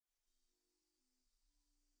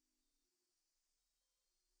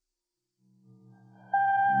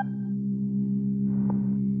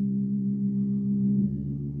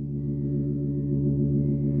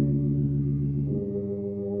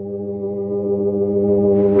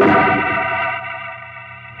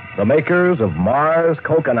The makers of Mars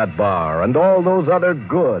Coconut Bar and all those other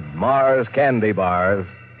good Mars candy bars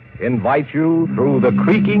invite you through the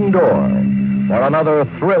creaking door for another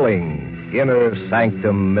thrilling Inner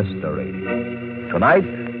Sanctum mystery. Tonight,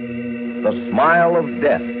 The Smile of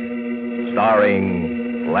Death,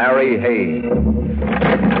 starring Larry Haynes.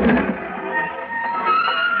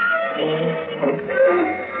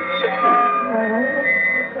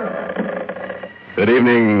 Good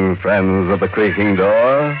evening, friends of the creaking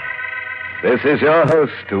door. This is your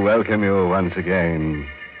host to welcome you once again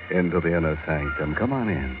into the Inner Sanctum. Come on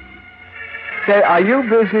in. Say, are you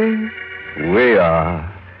busy? We are.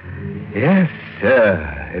 Yes,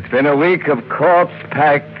 sir. It's been a week of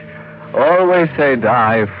corpse-packed,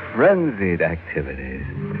 always-say-die, frenzied activities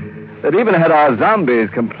that even had our zombies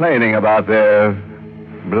complaining about their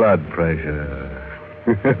blood pressure.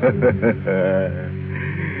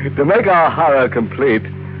 To make our horror complete,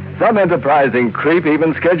 some enterprising creep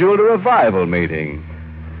even scheduled a revival meeting.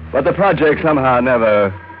 But the project somehow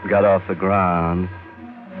never got off the ground.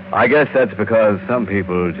 I guess that's because some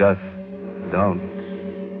people just don't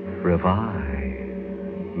revive.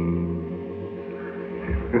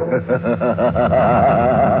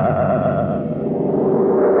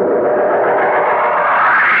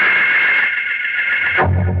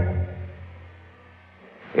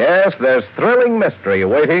 Yes, there's thrilling mystery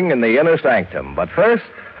awaiting in the Inner Sanctum. But first,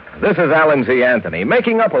 this is Alan Z. Anthony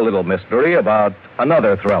making up a little mystery about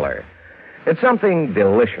another thriller. It's something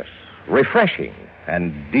delicious, refreshing,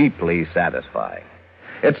 and deeply satisfying.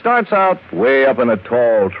 It starts out way up in a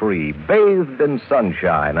tall tree, bathed in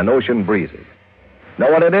sunshine and ocean breezes.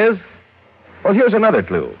 Know what it is? Well, here's another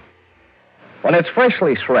clue. When it's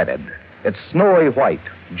freshly shredded, it's snowy white,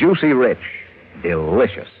 juicy rich,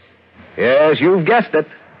 delicious. Yes, you've guessed it.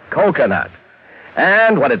 Coconut.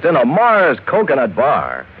 And when it's in a Mars Coconut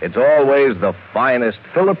Bar, it's always the finest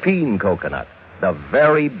Philippine coconut, the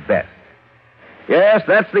very best. Yes,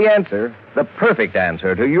 that's the answer, the perfect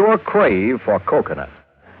answer to your crave for coconut,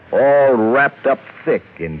 all wrapped up thick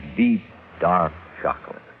in deep, dark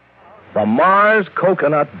chocolate. The Mars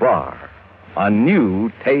Coconut Bar, a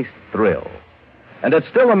new taste thrill. And it's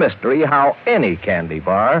still a mystery how any candy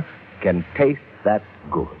bar can taste that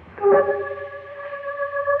good.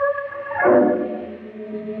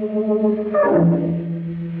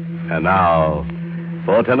 And now,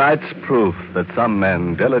 for tonight's proof that some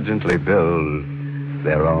men diligently build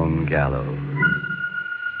their own gallows.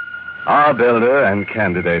 Our builder and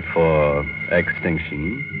candidate for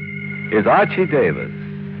extinction is Archie Davis,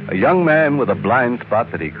 a young man with a blind spot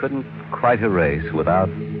that he couldn't quite erase without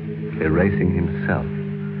erasing himself.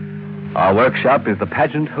 Our workshop is the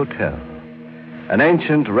Pageant Hotel, an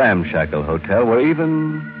ancient ramshackle hotel where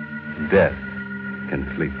even death can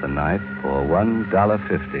sleep the night for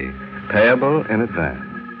 $1.50, payable in advance.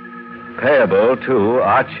 Payable to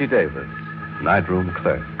Archie Davis, nightroom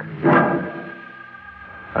clerk.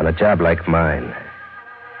 On a job like mine,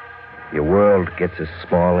 your world gets as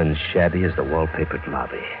small and shabby as the wallpapered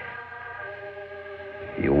lobby.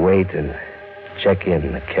 You wait and check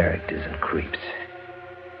in the characters and creeps.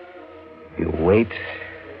 You wait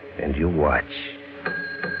and you watch.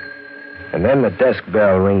 And then the desk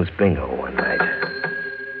bell rings bingo one night.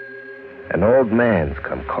 An old man's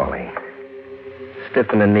come calling,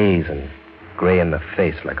 stiff in the knees and gray in the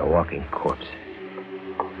face like a walking corpse.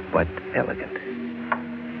 But elegant.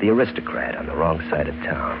 The aristocrat on the wrong side of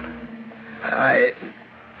town. I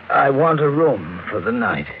want a room for the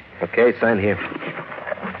night. Okay, sign here.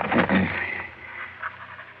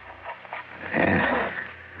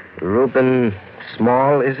 Reuben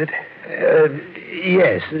Small, is it?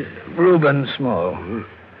 Yes, Reuben Small.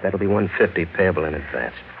 That'll be $1.50 payable in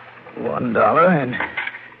advance.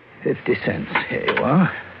 $1.50. Here you are.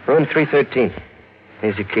 Room 313.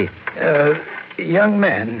 Here's your key. Young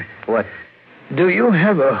man. What? Do you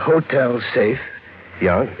have a hotel safe?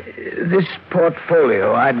 Young? This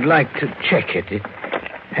portfolio, I'd like to check it. It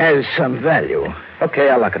has some value. Okay,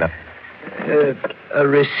 I'll lock it up. A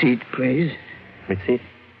receipt, please. Receipt?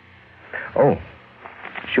 Oh,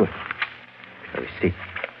 sure. A receipt.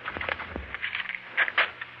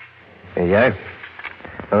 There you are.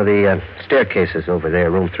 Oh, the staircase is over there,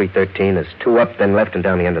 room 313. There's two up, then left, and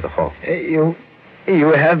down the end of the hall. You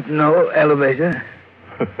have no elevator?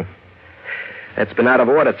 That's been out of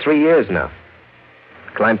order 3 years now.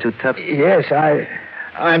 Climb too tough? Yes,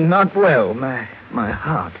 I'm not well. My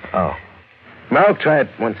heart. Oh. Well, try it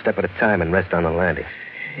one step at a time and rest on the landing.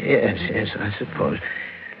 Yes, I suppose.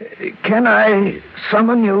 Can I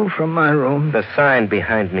summon you from my room? The sign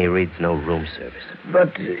behind me reads no room service.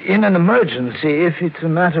 But in an emergency, if it's a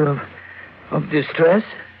matter of distress?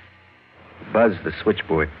 Buzz the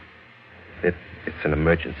switchboard. It's an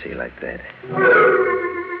emergency like that.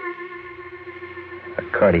 A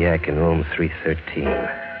cardiac in room 313.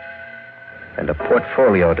 And a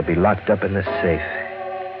portfolio to be locked up in the safe.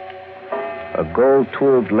 A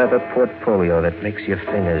gold-tooled leather portfolio that makes your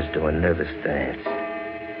fingers do a nervous dance.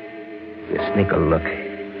 You sneak a look,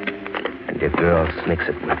 and your girl sneaks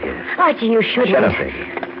it with you. Archie, you shouldn't. Shut up,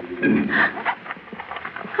 baby.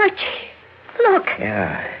 Archie, look.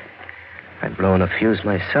 Yeah. I've blown a fuse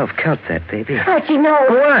myself. Count that, baby. Archie, no.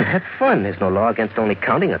 Go on, have fun. There's no law against only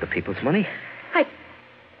counting other people's money.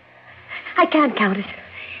 I can't count it.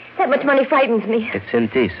 That much money frightens me. It's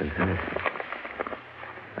indecent, huh?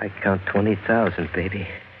 I count 20,000, baby.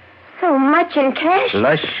 So much in cash?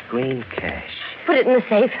 Lush green cash. Put it in the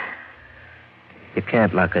safe. You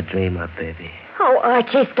can't lock a dream up, baby. Oh,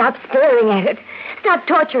 Archie, stop staring at it. Stop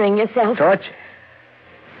torturing yourself. Torture?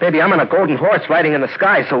 Baby, I'm on a golden horse riding in the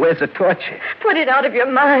sky, so where's the torture? Put it out of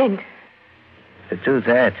your mind. To do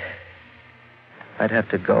that, I'd have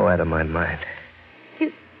to go out of my mind.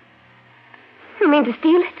 You mean to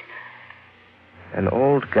steal it? An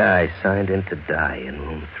old guy signed in to die in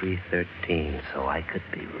room 313 so I could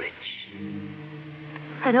be rich.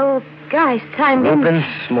 An old guy signed in... Reuben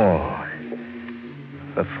Small.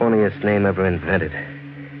 The phoniest name ever invented.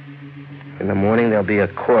 In the morning, there'll be a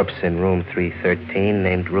corpse in room 313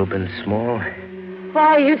 named Reuben Small.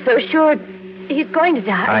 Why are you so sure he's going to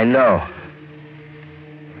die? I know.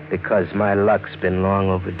 Because my luck's been long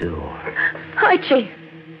overdue. Archie,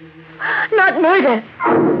 not murder.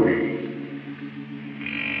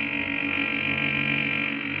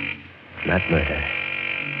 Not murder.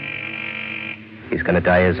 He's going to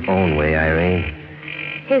die his own way, Irene.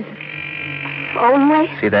 His own way?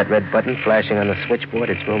 See that red button flashing on the switchboard?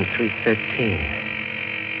 It's room 313.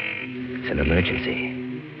 It's an emergency.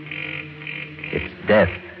 It's death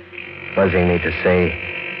buzzing me to say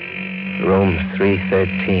room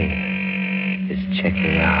 313 is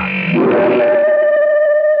checking out.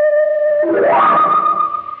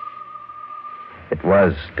 It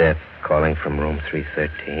was death calling from room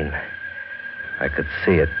 313. I could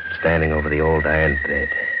see it standing over the old iron bed,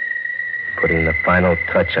 putting the final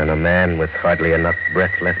touch on a man with hardly enough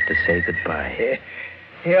breath left to say goodbye.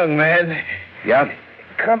 Young man. Yeah?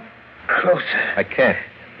 Come closer. I can't.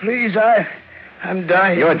 Please, I'm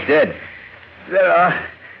dying. You're dead. There are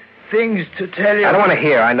things to tell you. I don't want to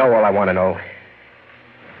hear. I know all I want to know.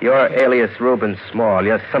 You're alias Reuben Small.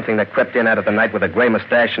 You're something that crept in out of the night with a gray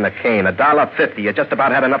mustache and a cane. $1.50. You just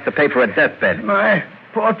about had enough to pay for a deathbed. My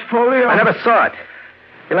portfolio? I never saw it.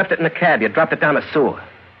 You left it in the cab. You dropped it down a sewer.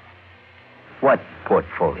 What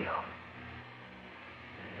portfolio?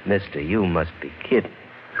 Mister, you must be kidding.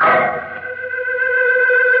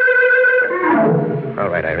 All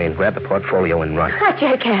right, Irene, grab the portfolio and run. Archie,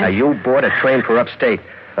 I can't. Now, you board a train for upstate.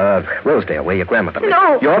 Rosedale, where your grandmother lives.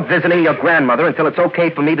 No. You're visiting your grandmother until it's okay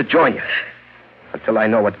for me to join you. Until I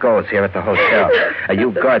know what goes here at the hotel.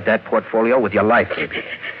 You guard that portfolio with your life, baby.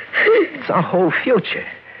 It's our whole future.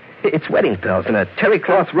 It's wedding bells and a terry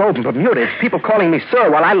cloth robe in Bermuda. It's people calling me sir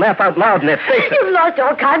while I laugh out loud in their faces. You've lost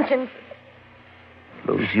all conscience.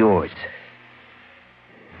 Lose yours.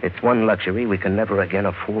 It's one luxury we can never again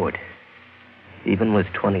afford. Even with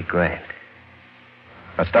 20 grand.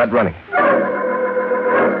 Now start running.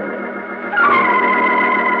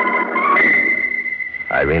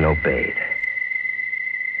 Irene obeyed.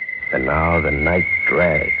 And now the night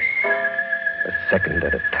drags. A second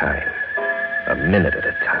at a time. A minute at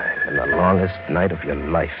a time. And the longest night of your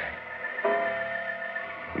life.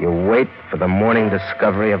 You wait for the morning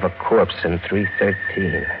discovery of a corpse in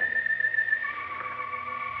 313.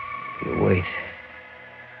 You wait.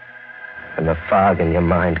 And the fog in your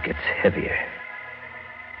mind gets heavier.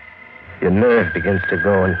 Your nerve begins to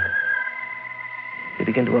go and you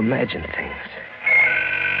begin to imagine things.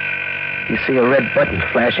 You see a red button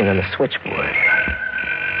flashing on the switchboard.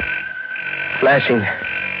 Flashing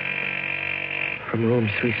from room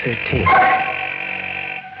 313.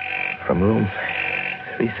 From room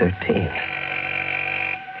 313.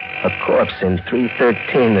 A corpse in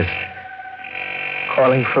 313 is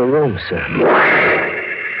calling for room service.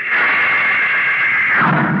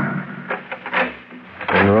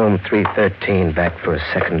 In room 313, back for a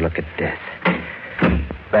second look at death.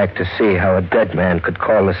 Back to see how a dead man could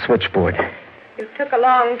call the switchboard. You took a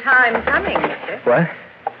long time coming, mister. What?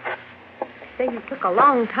 Say you took a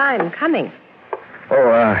long time coming.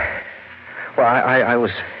 Oh, well, I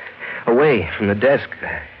was away from the desk.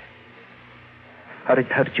 How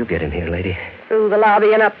did you get in here, lady? Through the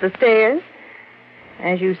lobby and up the stairs.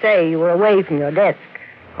 As you say, you were away from your desk.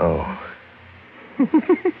 Oh.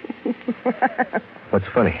 What's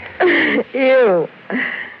funny? You.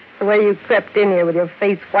 The way you crept in here with your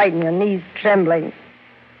face white and your knees trembling.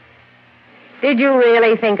 Did you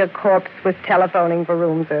really think a corpse was telephoning for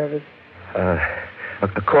room service?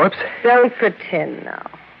 A corpse? Don't pretend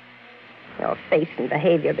now. Your face and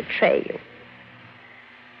behavior betray you.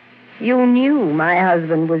 You knew my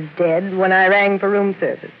husband was dead when I rang for room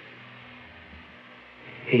service.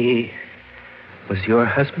 He was your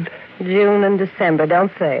husband? June and December,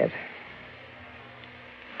 don't say it.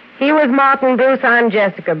 He was Martin Bruce, I'm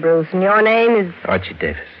Jessica Bruce, and your name is... Archie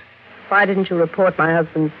Davis. Why didn't you report my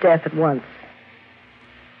husband's death at once?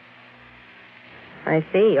 I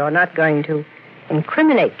see, you're not going to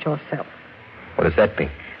incriminate yourself. What does that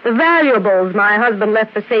mean? The valuables my husband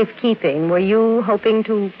left for safekeeping, were you hoping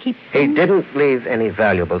to keep them? He didn't leave any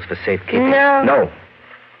valuables for safekeeping. No. No.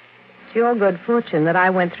 It's your good fortune that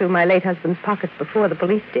I went through my late husband's pockets before the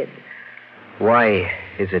police did. Why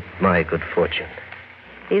is it my good fortune?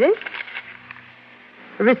 See this?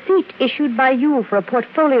 A receipt issued by you for a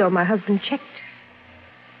portfolio my husband checked.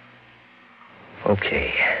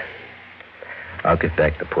 Okay. I'll get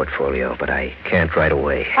back the portfolio, but I can't right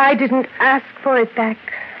away. I didn't ask for it back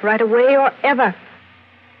right away or ever.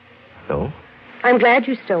 No? I'm glad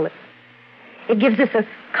you stole it. It gives us a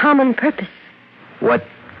common purpose. What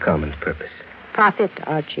common purpose? Profit,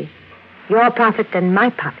 Archie. Your profit and my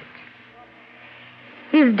profit.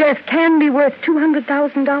 His death can be worth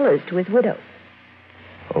 $200,000 to his widow.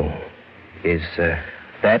 Oh. Is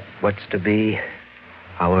that what's to be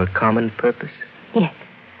our common purpose? Yes.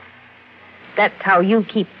 That's how you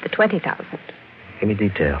keep the $20,000. Give me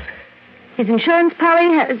details. His insurance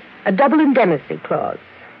policy has a double indemnity clause.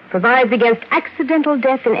 Provides against accidental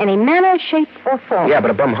death in any manner, shape, or form. Yeah,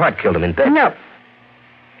 but a bum heart killed him in bed. No.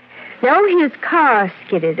 No, his car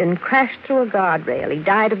skidded and crashed through a guardrail. He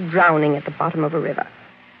died of drowning at the bottom of a river.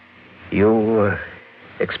 You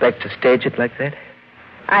expect to stage it like that?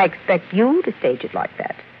 I expect you to stage it like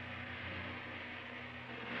that.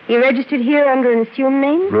 He registered here under an assumed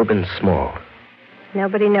name? Reuben Small.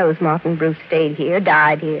 Nobody knows Martin Bruce stayed here,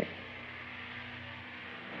 died here.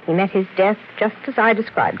 He met his death just as I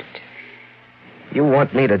described it. You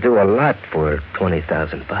want me to do a lot for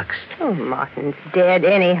 $20,000. Oh, Martin's dead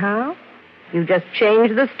anyhow. You just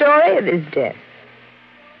changed the story of his death.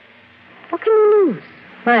 What can you lose?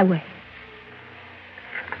 My way.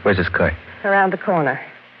 Where's his car? Around the corner.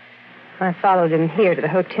 I followed him here to the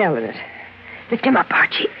hotel in it. Lift him up,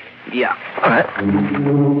 Archie. Yeah. All right.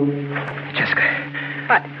 Jessica.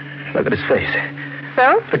 What? Look at his face.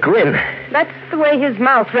 So? The grin. That's the way his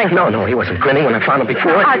mouth wrinkled. No, he wasn't grinning when I found him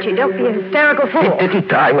before. Archie, don't be a hysterical fool. He didn't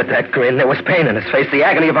die with that grin. There was pain in his face. The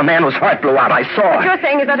agony of a man whose heart blew out. I saw What it. you're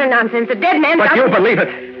saying is utter nonsense. A dead man But doesn't... you believe it.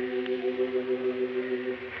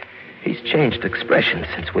 He's changed expression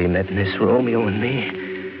since we met in this room, you and me.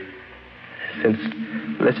 Since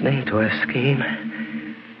listening to our scheme.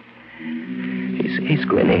 He's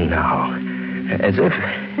grinning now. As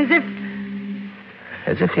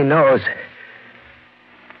if he knows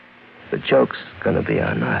the joke's gonna be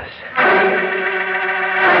on us.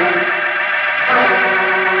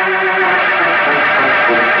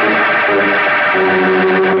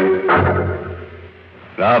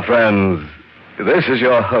 Now, friends, this is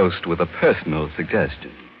your host with a personal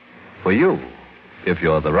suggestion. For you, if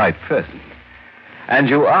you're the right person. And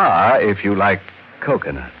you are if you like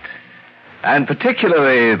coconut. And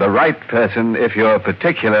particularly the right person if you're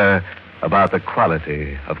particular about the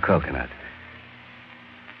quality of coconut.